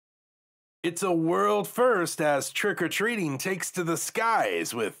It's a world first as trick-or-treating takes to the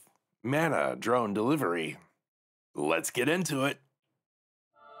skies with Manna Drone Delivery. Let's get into it.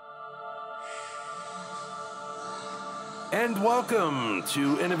 And welcome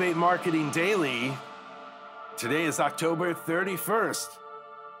to Innovate Marketing Daily. Today is October 31st,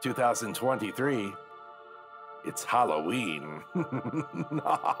 2023. It's Halloween.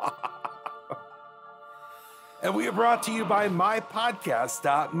 And we are brought to you by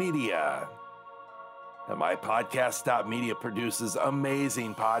mypodcast.media. And mypodcast.media produces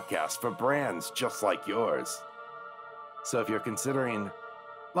amazing podcasts for brands just like yours. So if you're considering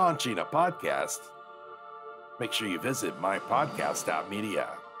launching a podcast, make sure you visit mypodcast.media.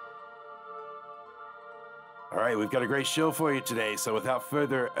 All right, we've got a great show for you today. So without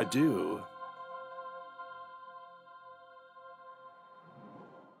further ado,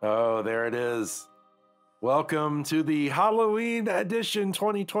 oh, there it is. Welcome to the Halloween edition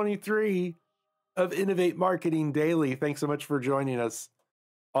 2023 of Innovate Marketing Daily. Thanks so much for joining us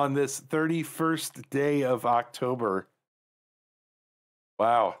on this 31st day of October.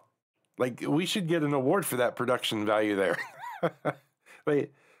 Wow. Like, we should get an award for that production value there.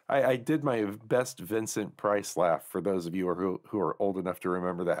 Wait, I did my best Vincent Price laugh for those of you who are old enough to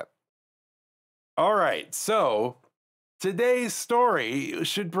remember that. All right, so today's story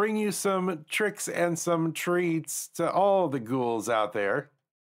should bring you some tricks and some treats to all the ghouls out there.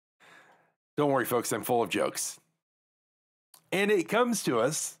 Don't worry, folks, I'm full of jokes. And it comes to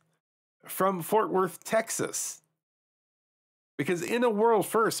us from Fort Worth, Texas. Because in a world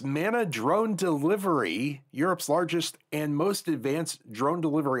first, Manna Drone Delivery, Europe's largest and most advanced drone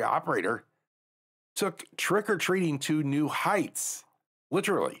delivery operator, took trick-or-treating to new heights,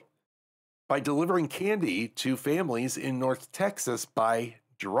 literally, by delivering candy to families in North Texas by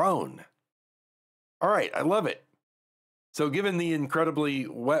drone. All right, I love it. So given the incredibly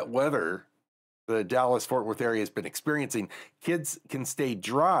wet weather the Dallas-Fort Worth area has been experiencing, kids can stay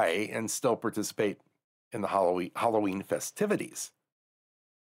dry and still participate in the Halloween festivities.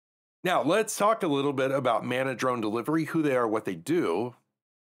 Now, let's talk a little bit about Manna Drone Delivery, who they are, what they do,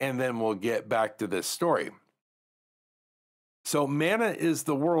 and then we'll get back to this story. So Manna is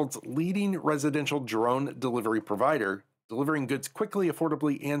the world's leading residential drone delivery provider, delivering goods quickly,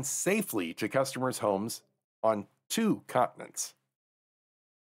 affordably, and safely to customers' homes on 2 continents.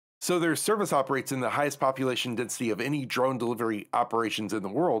 So their service operates in the highest population density of any drone delivery operations in the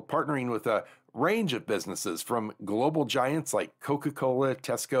world, partnering with a range of businesses from global giants like Coca-Cola,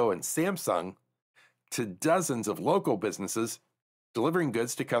 Tesco, and Samsung to dozens of local businesses, delivering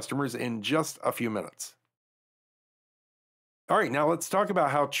goods to customers in just a few minutes. All right, now let's talk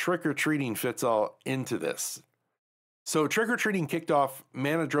about how trick-or-treating fits all into this. So trick-or-treating kicked off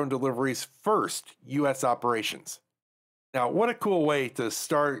Manna Drone Delivery's first U.S. operations. Now, what a cool way to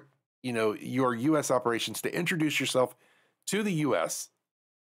start, your U.S. operations, to introduce yourself to the U.S.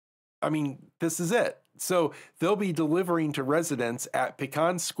 I mean, this is it. So they'll be delivering to residents at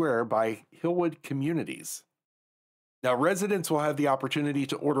Pecan Square by Hillwood communities. Now, residents will have the opportunity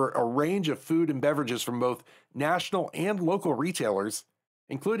to order a range of food and beverages from both national and local retailers,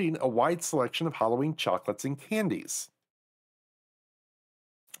 including a wide selection of Halloween chocolates and candies.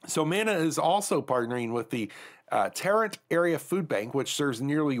 So Manna is also partnering with the Tarrant Area Food Bank, which serves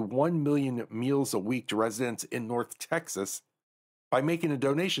nearly 1 million meals a week to residents in North Texas, by making a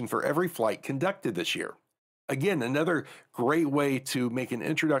donation for every flight conducted this year. Again, another great way to make an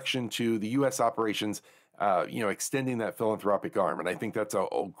introduction to the U.S. operations, extending that philanthropic arm. And I think that's a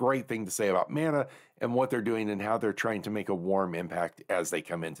great thing to say about Manna and what they're doing and how they're trying to make a warm impact as they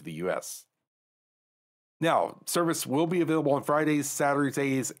come into the U.S. Now, service will be available on Fridays,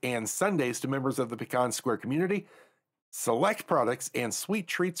 Saturdays, and Sundays to members of the Pecan Square community. Select products and sweet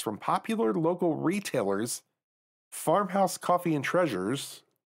treats from popular local retailers, Farmhouse Coffee and Treasures,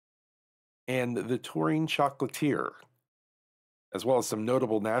 and the Touring Chocolatier, as well as some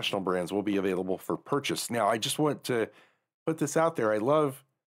notable national brands, will be available for purchase. Now, I just want to put this out there. I love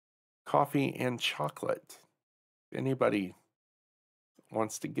coffee and chocolate. If anybody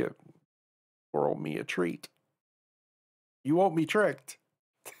wants to give oral me a treat, you won't be tricked.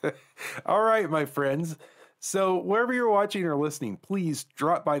 All right, my friends. So wherever you're watching or listening, please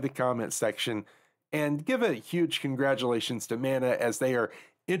drop by the comment section and give a huge congratulations to Manna as they are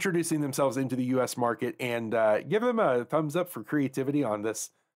introducing themselves into the U.S. market, and give them a thumbs up for creativity on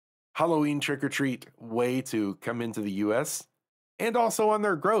this Halloween trick-or-treat way to come into the U.S. and also on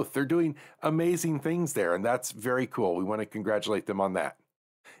their growth. They're doing amazing things there, and that's very cool. We want to congratulate them on that.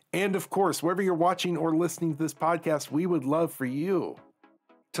 And of course, wherever you're watching or listening to this podcast, we would love for you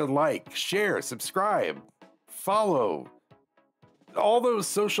to like, share, subscribe, follow, All those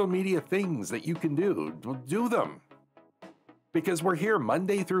social media things that you can do them. Because we're here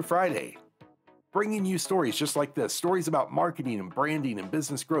Monday through Friday, bringing you stories just like this, stories about marketing and branding and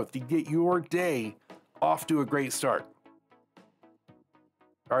business growth to get your day off to a great start.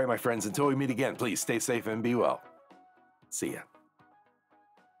 All right, my friends, until we meet again, please stay safe and be well. See ya.